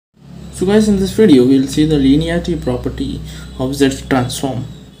So guys, in this video we'll see the linearity property of Z transform.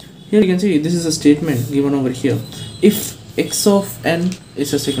 Here you can see this is a statement given over here. If x of n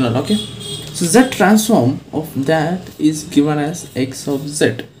is a signal, okay, so Z transform of that is given as x of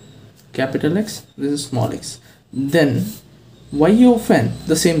z, capital X, this is small x, then y of n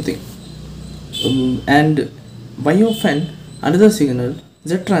the same thing, and y of n another signal,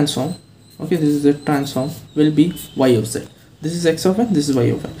 Z transform, okay, this is Z transform, will be y of z. This is x of n, this is y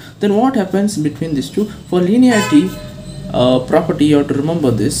of n. Then what happens between these two? For linearity property, you have to remember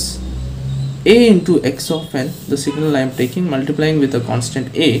this: a into x of n, the signal I am taking, multiplying with a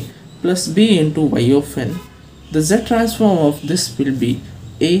constant a, plus b into y of n. The Z transform of this will be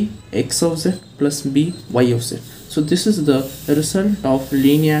a x of z plus b y of z. So this is the result of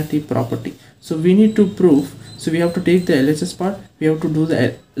linearity property. So we need to prove. So we have to take the LHS part, we have to do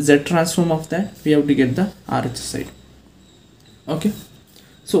the Z transform of that, we have to get the RHS side. Okay,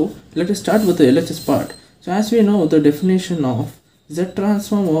 so let us start with the LHS part. So as we know the definition of Z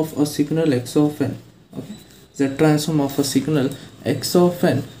transform of a signal x of n, okay, Z transform of a signal x of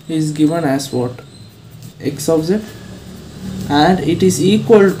n is given as what? X of z, and it is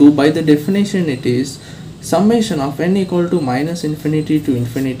equal to, by the definition it is summation of n equal to minus infinity to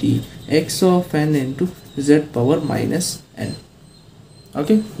infinity x of n into z power minus n,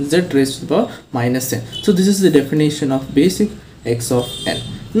 okay, z raised to the power minus n. So this is the definition of basic x of n.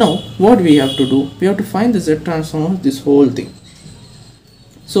 Now what we have to do, we have to find the Z transform of this whole thing.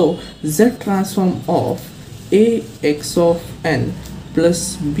 So Z transform of a x of n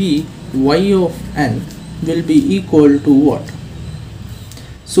plus b y of n will be equal to what?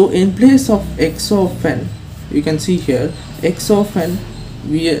 So in place of x of n, you can see here x of n,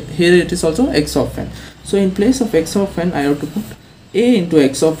 here it is also x of n. So in place of x of n, I have to put a into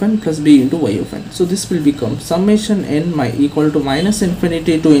x of n plus b into y of n. So this will become summation n equal to minus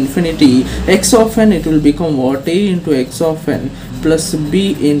infinity to infinity x of n. It will become what? A into x of n plus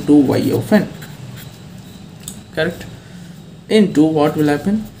b into y of n, correct, into what will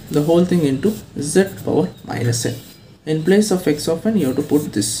happen? The whole thing into z power minus n. In place of x of n, you have to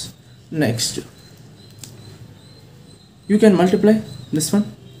put this. Next, you can multiply this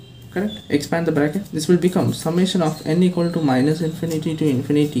one, correct, expand the bracket. This will become summation of n equal to minus infinity to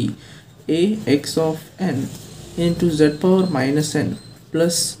infinity a x of n into z power minus n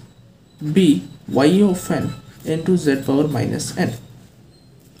plus b y of n into z power minus n.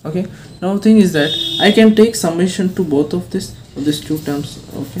 Okay, now the thing is that I can take summation to both of these two terms,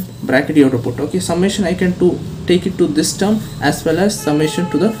 okay, bracket you have to put, okay, summation I can take it to this term as well as summation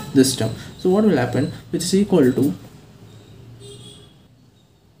to this term. So what will happen, which is equal to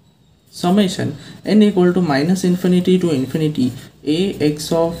summation n equal to minus infinity to infinity a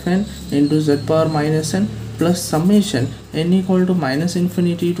x of n into z power minus n plus summation n equal to minus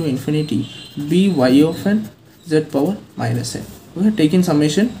infinity to infinity b y of n z power minus n. We are taking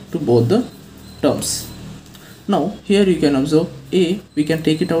summation to both the terms. Now here you can observe a, we can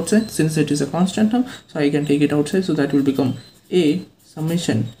take it outside since it is a constant term, so I can take it outside, so that will become a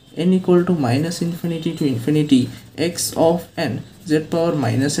summation n equal to minus infinity to infinity x of n z power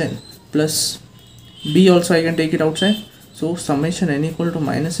minus n plus b also I can take it outside, so summation n equal to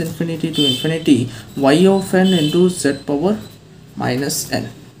minus infinity to infinity y of n into z power minus n.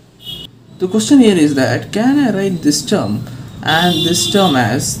 The question here is that can I write this term and this term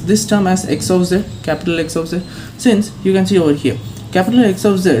as x of z, capital X of z? Since you can see over here capital X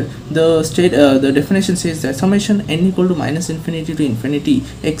of z, the definition says that summation n equal to minus infinity to infinity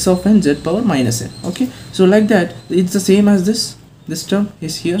x of n z power minus n. Okay, so like that it's the same as this term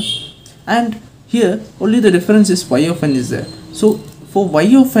is here, and here only the difference is y of n is there. So for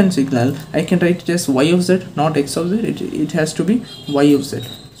y of n signal I can write it as y of z, not x of z. It has to be y of z.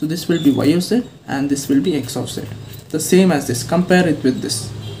 So this will be y of z and this will be x of z, the same as this. Compare it with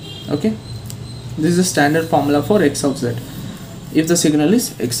this. Okay, this is a standard formula for x of z. If the signal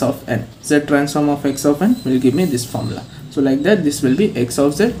is x of n, Z transform of x of n will give me this formula. So like that this will be x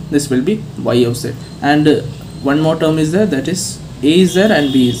of z, this will be y of z, and one more term is there, that is a is there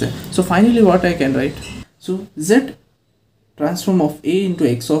and b is there. So finally what I can write, so Z transform of a into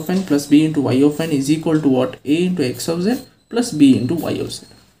x of n plus b into y of n is equal to what? A into x of z plus b into y of z.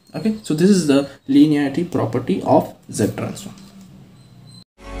 Okay, so this is the linearity property of Z transform.